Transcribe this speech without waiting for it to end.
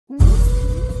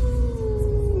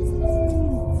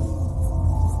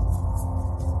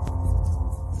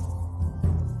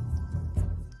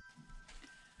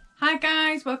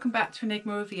guys, welcome back to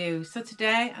Enigma Review. So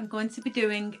today I'm going to be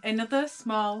doing another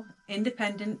small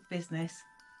independent business.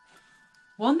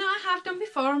 One that I have done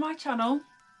before on my channel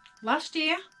last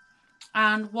year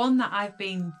and one that I've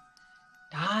been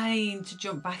dying to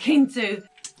jump back into.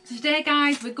 So today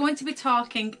guys, we're going to be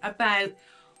talking about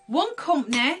one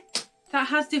company that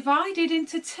has divided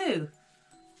into two,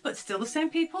 but still the same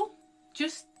people,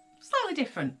 just slightly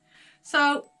different.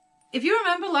 So if you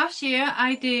remember last year,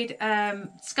 I did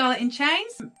Scarlet in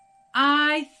Chains.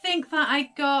 I think that I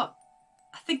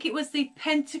think it was the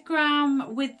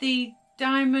pentagram with the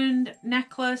diamond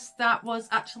necklace that was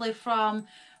actually from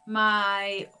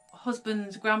my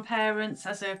husband's grandparents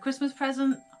as a Christmas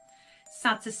present.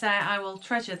 Sad to say, I will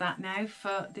treasure that now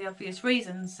for the obvious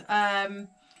reasons. And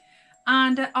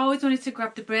I always wanted to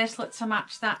grab the bracelet to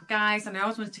match that, guys, and I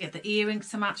always wanted to get the earrings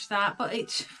to match that, but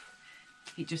it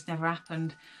just never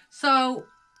happened. So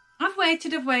I've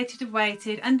waited,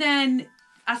 and then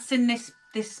I've seen this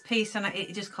piece and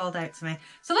it just called out to me.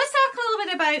 So let's talk a little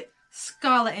bit about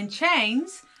Scarlet in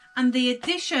Chains, and the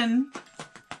edition,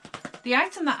 the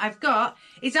item that I've got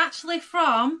is actually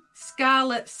from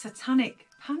Scarlet's Satanic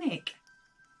Panic.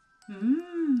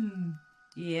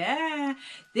 Yeah,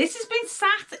 this has been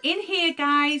sat in here,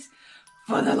 guys,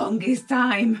 for the longest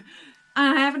time.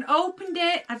 And I haven't opened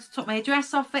it. I just took my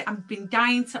address off it. I've been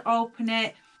dying to open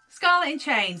it. Scarlet in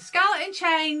Chains. Scarlet in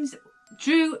Chains,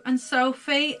 Drew and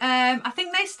Sophie. I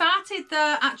think they started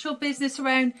the actual business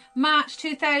around March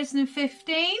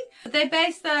 2015. They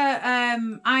based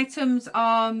their items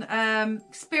on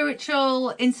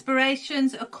spiritual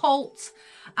inspirations, occult,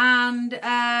 and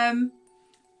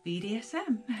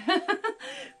BDSM.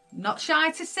 Not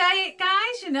shy to say it,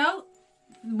 guys, you know.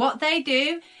 What they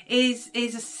do is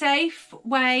a safe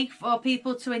way for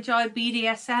people to enjoy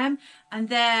BDSM, and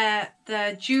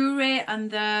the jewellery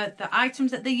and the items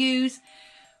that they use.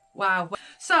 Wow.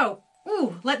 So,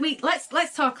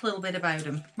 let's talk a little bit about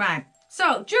them. Right.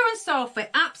 So, Drew and Sophie,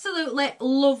 absolutely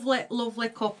lovely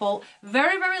couple.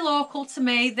 Very, very local to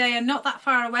me. They are not that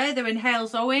far away. They're in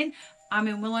Hales Owen. I'm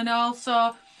in Willenhall.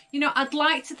 So, you know, I'd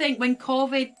like to think when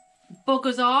COVID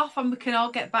buggers off and we can all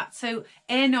get back to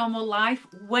a normal life,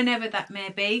 whenever that may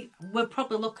be. We're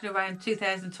probably looking around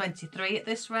 2023 at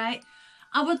this rate.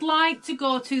 I would like to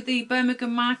go to the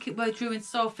Birmingham market where Drew and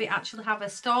Sophie actually have a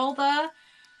stall there.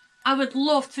 I would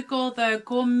love to go there,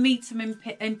 go and meet them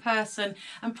in person,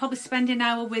 and probably spend an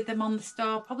hour with them on the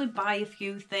store, probably buy a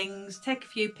few things, take a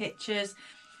few pictures.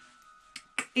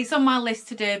 It's on my list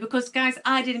to do because, guys,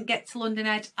 I didn't get to London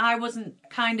Edge. I wasn't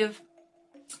kind of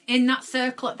in that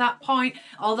circle at that point,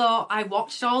 although I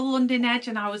watched all the London Edge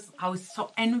and I was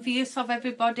so envious of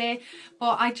everybody,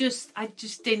 but I just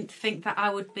didn't think that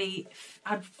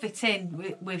I'd fit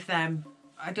in with them.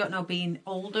 I don't know, being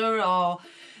older, or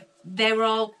they were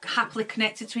all happily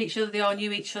connected to each other, they all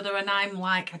knew each other, and I'm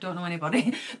like, I don't know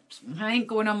anybody. I ain't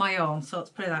going on my own, so let's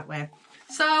put it that way.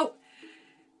 So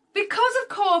because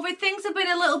of COVID, things have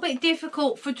been a little bit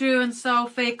difficult for Drew and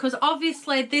Sophie, because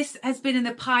obviously this has been in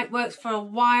the pipeworks for a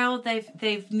while.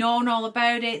 They've known all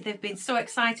about it. They've been so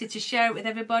excited to share it with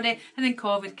everybody, and then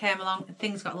COVID came along and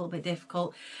things got a little bit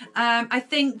difficult. I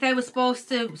think they were supposed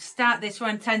to start this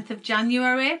around 10th of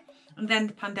January, and then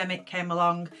the pandemic came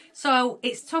along. So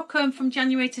it's took them from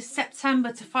January to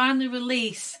September to finally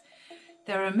release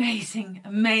their amazing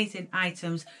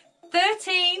items.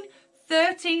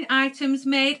 13 items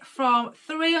made from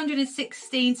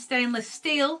 316 stainless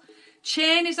steel.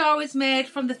 Chain is always made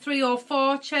from the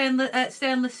 304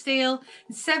 stainless steel.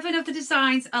 And 7 of the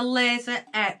designs are laser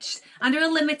etched and are a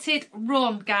limited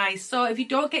run, guys. So if you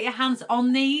don't get your hands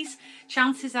on these,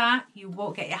 chances are you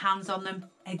won't get your hands on them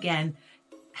again.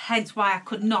 Hence why I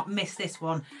could not miss this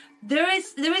one. There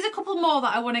is a couple more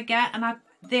that I want to get, and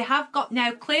they have got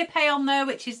now clear pay on there,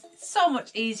 which is so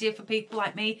much easier for people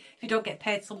like me if you don't get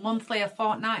paid till monthly or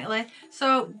fortnightly.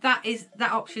 So that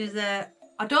option is there.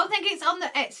 I don't think it's on the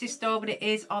Etsy store, but it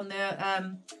is on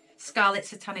the Scarlet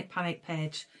Satanic Panic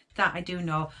page. That I do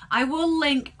know. I will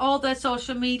link all their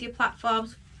social media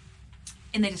platforms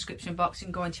in the description box. You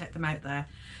can go and check them out there.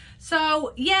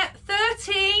 So yeah,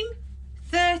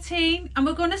 13, and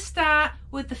we're going to start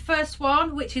with the first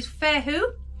one, which is Fehu.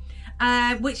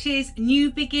 Which is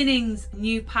New Beginnings,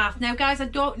 New Path. Now, guys, I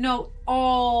don't know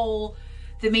all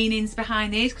the meanings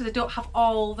behind these because I don't have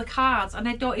all the cards, and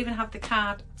I don't even have the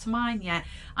card to mine yet.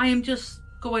 I am just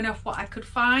going off what I could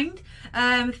find.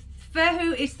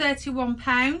 Fehu is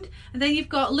 £31, and then you've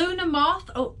got Lunar Moth.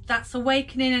 Oh, that's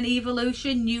Awakening and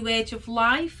Evolution, New Age of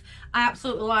Life. I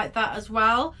absolutely like that as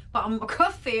well, but I've got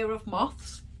a fear of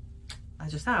moths. I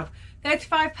just have.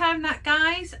 £35 that,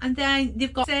 guys. And then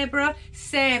you've got Sabre.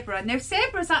 Now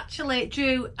Sabre's actually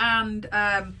Drew and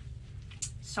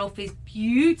Sophie's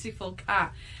beautiful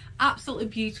cat. Absolutely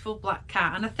beautiful black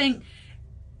cat. And I think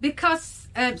because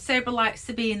Sabre likes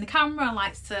to be in the camera and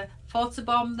likes to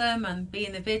photobomb them and be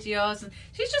in the videos, and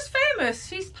she's just famous.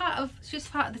 She's part of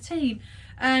the team.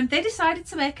 They decided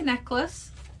to make a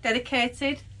necklace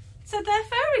dedicated to their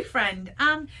furry friend,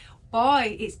 and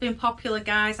boy, it's been popular,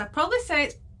 guys. I'd probably say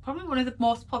it's probably one of the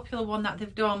most popular one that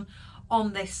they've done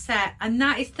on this set, and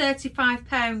that is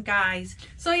 £35, guys.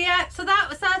 So yeah, so that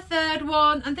was our third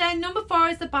one. And then number 4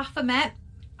 is the Baphomet.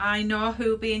 I know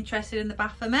who will be interested in the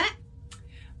Baphomet.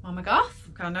 Momma Goth,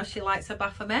 I know she likes her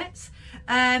Baphomets.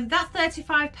 That's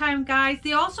 £35, guys.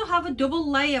 They also have a double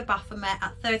layer Baphomet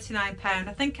at £39.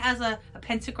 I think it has a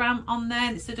pentagram on there,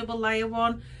 and it's a double layer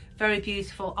one. Very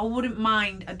beautiful. I wouldn't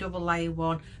mind a double layer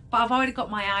one, but I've already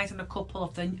got my eyes on a couple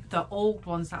of the old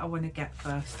ones that I want to get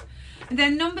first. And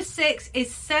then number 6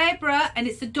 is Sabre, and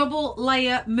it's a double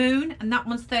layer moon, and that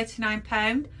one's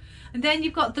 £39. And then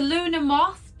you've got the Lunar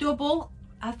Moth double.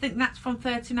 I think that's from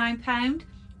 £39.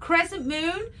 Crescent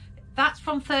Moon, that's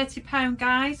from £30,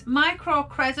 guys. Micro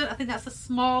Crescent, I think that's a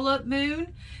smaller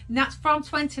moon, and that's from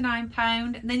 £29.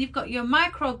 And then you've got your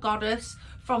Micro Goddess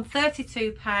from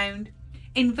 £32.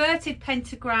 Inverted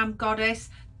Pentagram Goddess,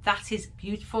 that is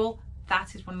beautiful.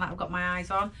 That is one that I've got my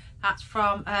eyes on. That's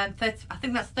from I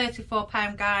think that's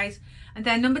 £34, guys. And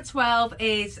then number 12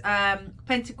 is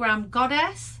Pentagram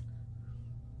Goddess.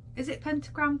 Is it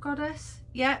Pentagram Goddess?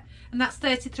 Yeah, and that's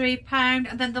 £33.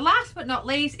 And then the last but not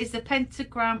least is the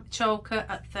Pentagram Choker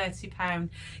at £30.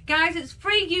 Guys, it's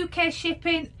free UK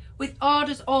shipping with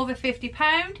orders over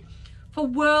 £50. For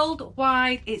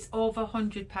worldwide, it's over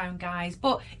 £100, guys.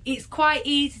 But it's quite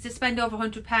easy to spend over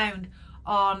 £100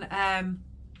 on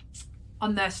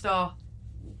their store.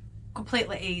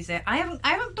 Completely easy. I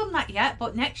haven't done that yet,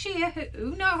 but next year,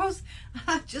 who knows?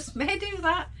 I just may do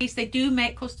that. They do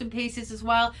make custom pieces as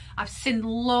well. I've seen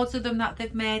loads of them that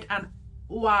they've made, and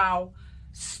wow,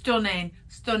 stunning,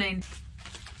 stunning.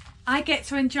 I get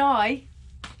to enjoy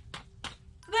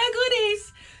their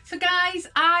goodies. So guys,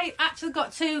 I actually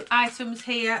got 2 items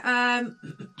here.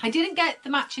 I didn't get the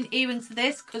matching earrings to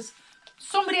this because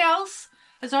somebody else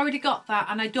has already got that,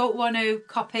 and I don't want to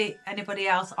copy anybody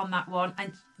else on that one.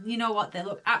 And you know what, they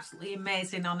look absolutely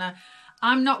amazing on her.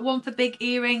 I'm not one for big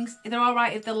earrings. They're all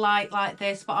right if they're light like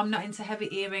this, but I'm not into heavy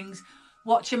earrings.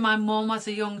 Watching my mum as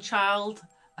a young child,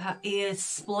 her ears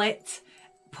split,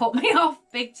 put me off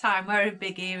big time wearing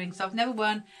big earrings. So I've never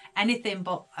worn anything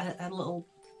but a little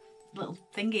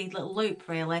thingy, little loop,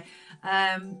 really.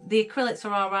 The acrylics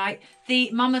are all right.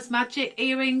 The Mama's Magic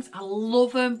earrings, I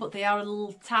love them, but they are a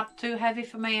little tad too heavy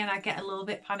for me, and I get a little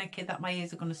bit panicky that my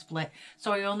ears are going to split.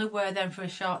 So I only wear them for a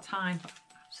short time. But I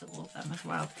absolutely love them as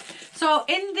well. So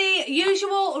in the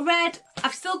usual red,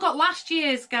 I've still got last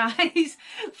year's, guys,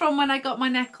 from when I got my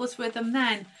necklace with them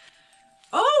then.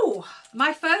 Oh,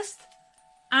 my first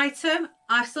item,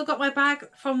 I've still got my bag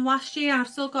from last year. I've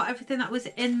still got everything that was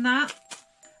in that.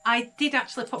 I did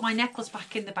actually put my necklace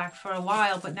back in the bag for a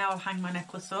while, but now I've hung my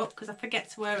necklace up because I forget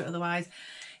to wear it otherwise.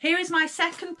 Here is my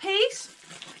second piece.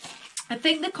 I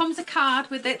think there comes a card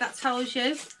with it that tells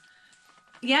you.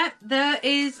 Yeah, there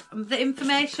is the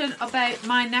information about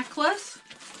my necklace.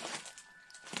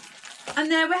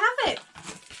 And there we have it.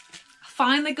 I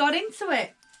finally got into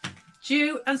it.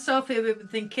 Drew and Sophie have been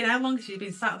thinking, how long has she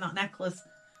been sat on that necklace?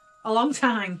 A long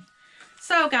time.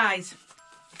 So guys,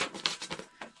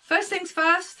 first things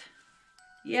first,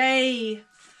 yay,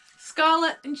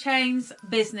 Scarlet and Chains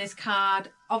business card.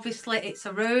 Obviously it's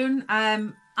a rune. I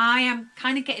am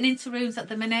kind of getting into runes at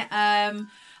the minute. I'm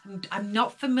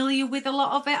not familiar with a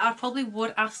lot of it. I probably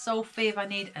would ask Sophie if I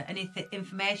need any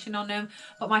information on them,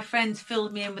 but my friends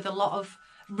filled me in with a lot of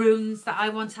runes that I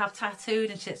want to have tattooed,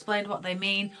 and she explained what they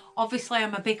mean. Obviously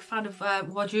I'm a big fan of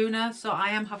Wardruna, so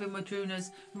I am having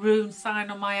Wardruna's rune sign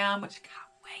on my arm, which I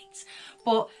can't wait.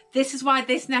 But this is why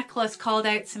this necklace called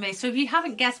out to me. So if you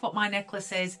haven't guessed what my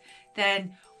necklace is,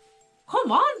 then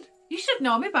come on, you should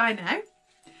know me by now.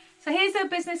 So here's their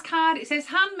business card. It says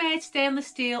handmade stainless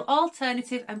steel,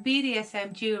 alternative and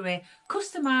BDSM jewellery,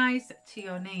 customised to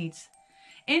your needs.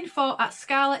 Info at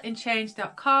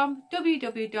scarletandchange.com,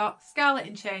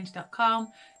 www.scarletandchange.com,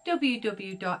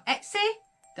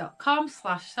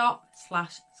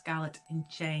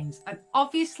 www.etsy.com/shop/scarletandchains. And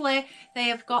obviously they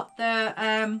have got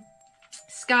the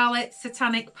Scarlet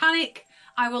Satanic Panic.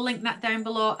 I will link that down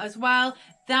below as well.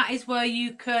 That is where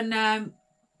you can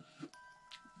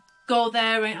go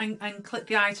there and click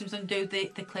the items and do the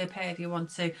clear pay if you want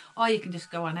to, or you can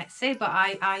just go on Etsy, but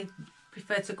I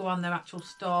prefer to go on their actual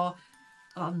store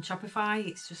on Shopify.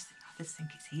 It's just, I just think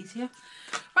it's easier.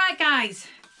 Right, guys.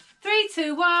 3,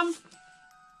 2, 1.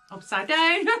 Upside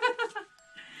down.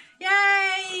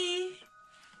 Yay!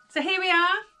 So here we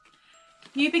are.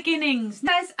 New beginnings.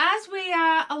 Says, as we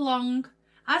are along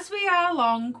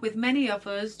with many of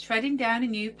us treading down a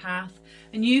new path,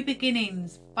 a new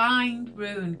beginnings, bind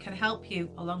rune can help you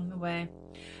along the way.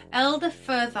 Elder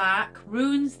Furthark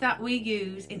runes that we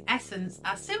use in essence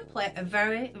are simply a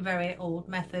very, very old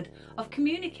method of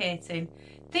communicating.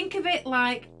 Think of it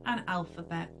like an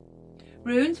alphabet.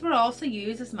 Runes were also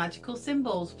used as magical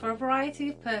symbols for a variety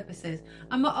of purposes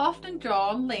and were often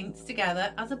drawn linked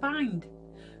together as a bind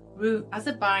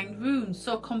rune,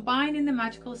 so combining the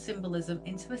magical symbolism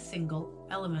into a single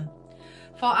element.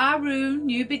 For our rune,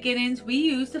 New Beginnings, we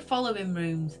use the following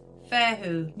runes: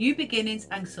 Fehu, New Beginnings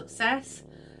and Success.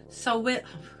 I'm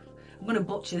going to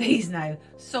butcher these now.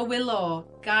 Sowilo,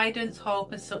 Guidance,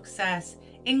 Hope and Success.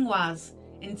 Ingwaz,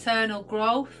 Internal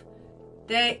Growth.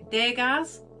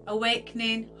 Degaz,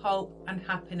 Awakening, Hope and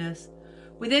Happiness.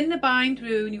 Within the bind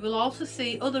rune, you will also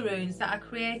see other runes that are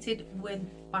created with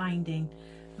binding.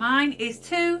 Mine is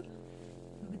 2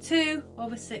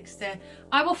 over 60.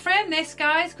 I will frame this,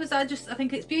 guys, because I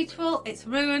think it's beautiful. It's a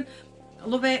rune. I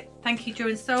love it. Thank you, Drew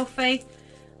and Sophie.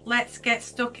 Let's get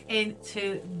stuck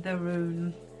into the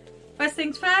rune. First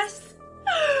things first.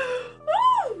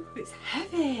 Ooh, it's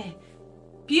heavy.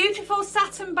 Beautiful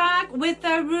satin bag with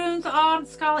the runes on,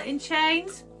 Scarlet in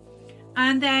chains.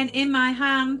 And then in my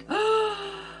hand,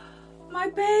 my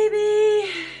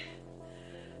baby.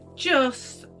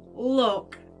 Just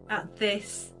look at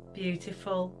this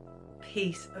beautiful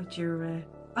piece of jewellery.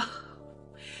 Oh.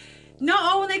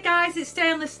 Not only, guys, it's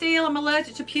stainless steel. I'm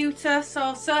allergic to pewter,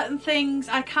 so certain things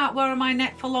I can't wear on my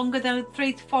neck for longer than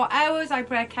 3 to 4 hours. I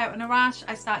break out in a rash.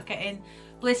 I start getting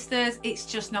blisters. It's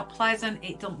just not pleasant.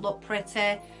 It don't look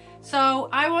pretty. So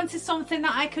I wanted something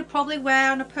that I could probably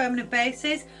wear on a permanent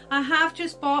basis. I have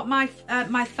just bought my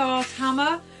Thor's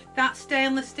hammer. That's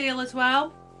stainless steel as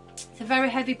well. It's a very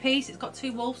heavy piece. It's got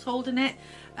 2 wolves holding it.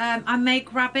 I may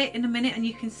grab it in a minute and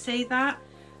you can see that.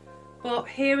 But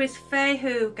here is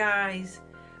Fehu, guys.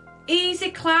 Easy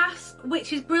clasp,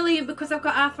 which is brilliant because I've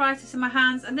got arthritis in my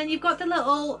hands. And then you've got the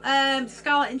little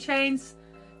Scarlet in chains,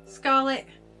 Scarlet,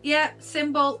 yeah,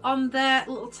 symbol on their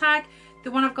little tag. The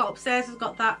one I've got upstairs has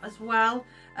got that as well.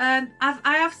 I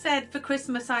have said for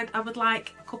Christmas I would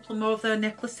like a couple more of their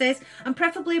necklaces and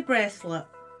preferably a bracelet.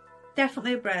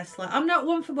 Definitely a bracelet. I'm not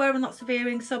one for wearing lots of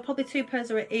earrings, so probably 2 pairs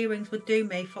of earrings would do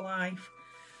me for life.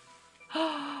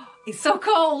 It's so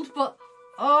cold, but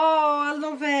oh, I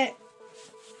love it.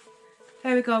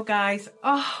 There we go, guys.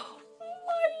 Oh, I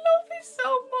love it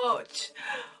so much.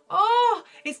 Oh,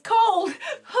 it's cold.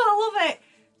 I love it.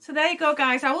 So there you go,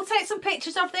 guys. I will take some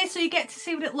pictures of this so you get to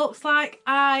see what it looks like.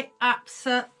 I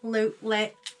absolutely love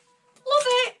it.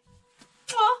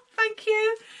 Oh, thank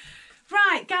you.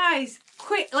 Right, guys,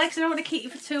 quick, like I said, I don't want to keep you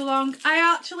for too long. I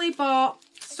actually bought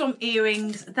some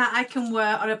earrings that I can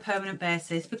wear on a permanent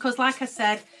basis because, like I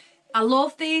said, I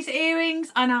love these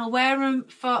earrings and I'll wear them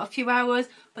for a few hours,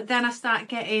 but then I start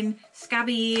getting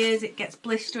scabby ears, it gets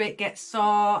blistery, it gets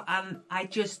sore, and I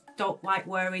just don't like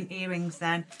wearing earrings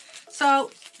then. So,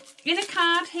 in a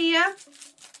card here,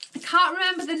 I can't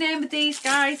remember the name of these,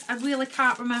 guys. I really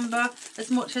can't remember as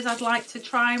much as I'd like to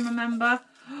try and remember.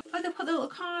 Oh, they put the little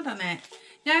card on it.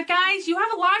 Now, guys, you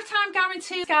have a lifetime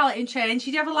guarantee, Scarlet in chains.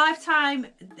 You have a lifetime,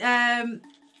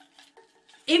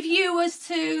 if you was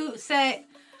to, say,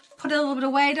 put a little bit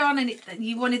of weight on and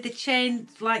you wanted the chain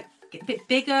like a bit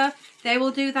bigger, they will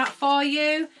do that for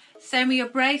you. Same with your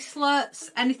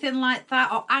bracelets, anything like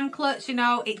that, or anklets, you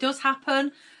know, it does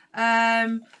happen.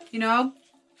 You know,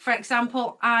 for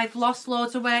example, I've lost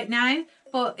loads of weight now,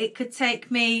 but it could take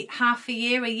me half a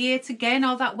year to gain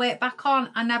all that weight back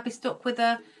on, and I'd be stuck with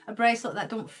a bracelet that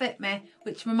don't fit me,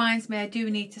 which reminds me I do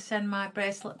need to send my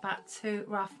bracelet back to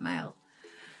Raf Mail.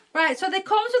 Right, so they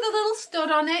comes with a little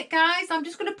stud on it, guys. I'm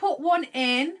just going to put one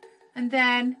in and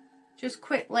then just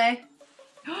quickly.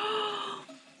 Oh,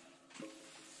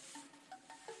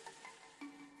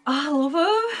 I love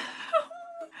them.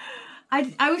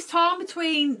 I was torn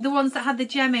between the ones that had the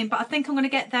gem in, but I think I'm going to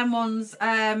get them ones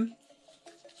in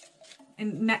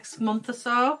next month or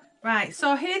so. Right,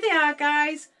 so here they are,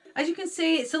 guys. As you can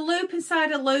see, it's a loop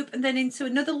inside a loop and then into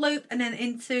another loop and then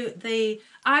into the...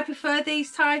 I prefer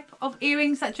these type of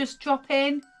earrings that just drop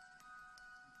in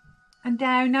and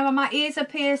down. Now, my ears are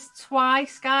pierced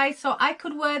twice, guys, so I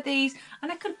could wear these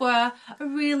and I could wear a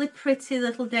really pretty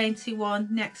little dainty one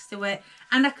next to it.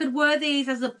 And I could wear these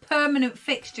as a permanent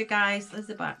fixture, guys. There's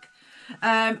the back.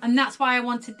 And that's why I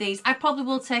wanted these. I probably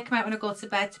will take them out when I go to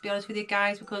bed, to be honest with you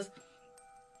guys, because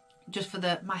just for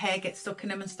my hair gets stuck in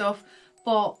them and stuff.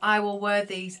 But I will wear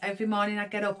these every morning I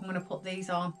get up. I'm going to put these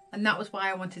on. And that was why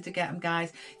I wanted to get them,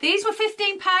 guys. These were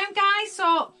 £15, guys.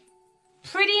 So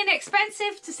pretty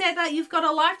inexpensive to say that you've got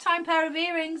a lifetime pair of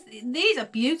earrings. These are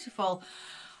beautiful.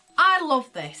 I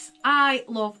love this. I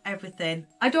love everything.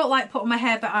 I don't like putting my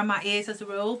hair behind my ears as a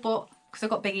rule, but because I've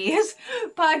got big ears.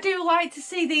 But I do like to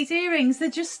see these earrings. They're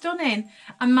just stunning.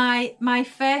 And my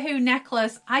Fehu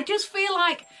necklace, I just feel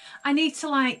like I need to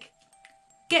like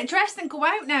get dressed and go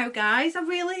out now, guys. I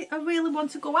really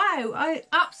want to go out. I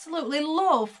absolutely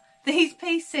love these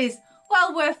pieces.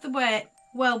 Well worth the wait.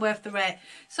 Well worth the rate.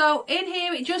 So in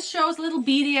here it just shows a little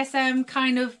BDSM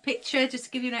kind of picture, just to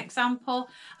give you an example.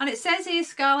 And it says here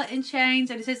Scarlet in chains,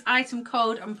 and it says item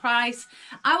code and price.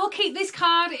 I will keep this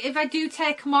card if I do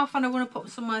take them off and I want to put them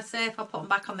somewhere safe. I'll put them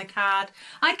back on the card.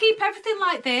 I keep everything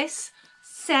like this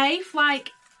safe.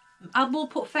 Like I will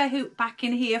put Fehu back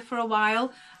in here for a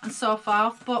while and so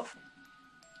forth. But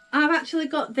I've actually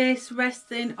got this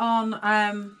resting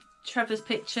on Trevor's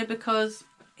picture because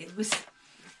it was...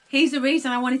 He's the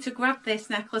reason I wanted to grab this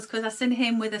necklace, because I seen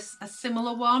him with a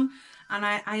similar one, and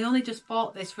I only just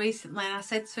bought this recently, and I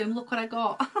said to him, look what I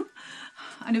got.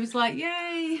 And he was like,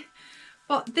 yay.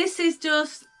 But this is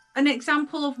just an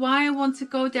example of why I want to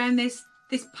go down this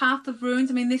path of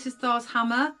runes. I mean, this is Thor's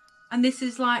hammer, and this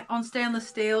is like on stainless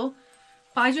steel.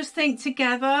 But I just think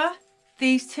together,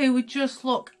 these two would just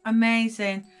look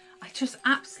amazing. I just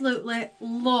absolutely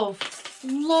love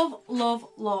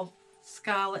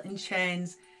Scarlet in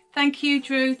chains. Thank you,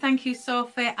 Drew. Thank you,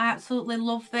 Sophie. I absolutely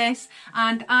love this.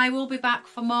 And I will be back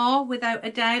for more, without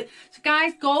a doubt. So,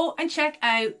 guys, go and check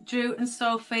out Drew and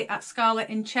Sophie at Scarlet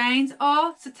in Chains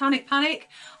or Satanic Panic.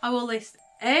 I will list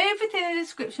everything in the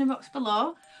description box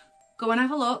below. Go and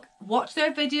have a look. Watch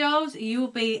their videos. You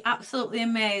will be absolutely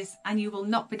amazed and you will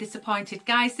not be disappointed.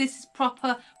 Guys, this is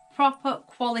proper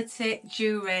quality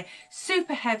jewellery.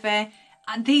 Super heavy.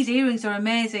 And these earrings are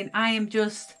amazing. I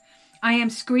am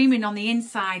screaming on the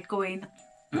inside going,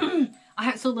 I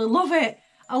absolutely love it.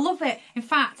 I love it. In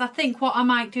fact, I think what I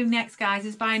might do next, guys,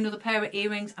 is buy another pair of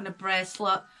earrings and a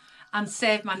bracelet and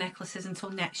save my necklaces until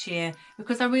next year,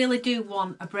 because I really do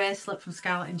want a bracelet from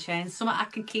Scarlet in Chains, something I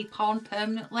can keep on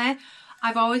permanently.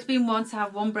 I've always been one to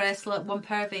have one bracelet, one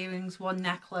pair of earrings, one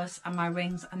necklace and my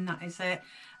rings, and that is it.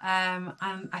 And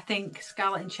I think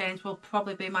Scarlet in Chains will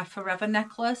probably be my forever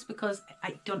necklace because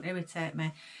it don't irritate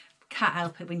me. Can't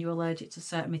help it when you're allergic to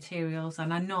certain materials,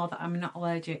 and I know that I'm not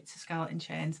allergic to Scarlet in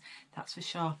Chains, that's for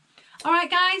sure.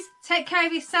 Alright guys, take care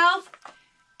of yourself,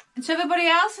 and to everybody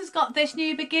else who's got this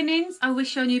new beginnings, I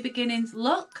wish your new beginnings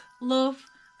luck, love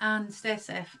and stay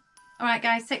safe. Alright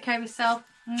guys, take care of yourself.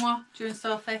 Mwah, Drew and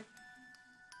Sophie.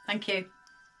 Thank you.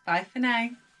 Bye for now.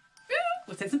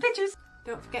 We'll take some pictures.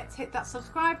 Don't forget to hit that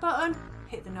subscribe button,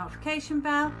 hit the notification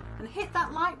bell and hit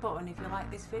that like button if you like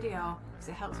this video, because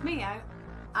it helps me out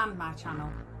and my channel.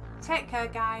 Take care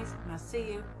guys, and I'll see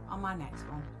you on my next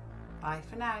one. Bye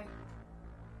for now.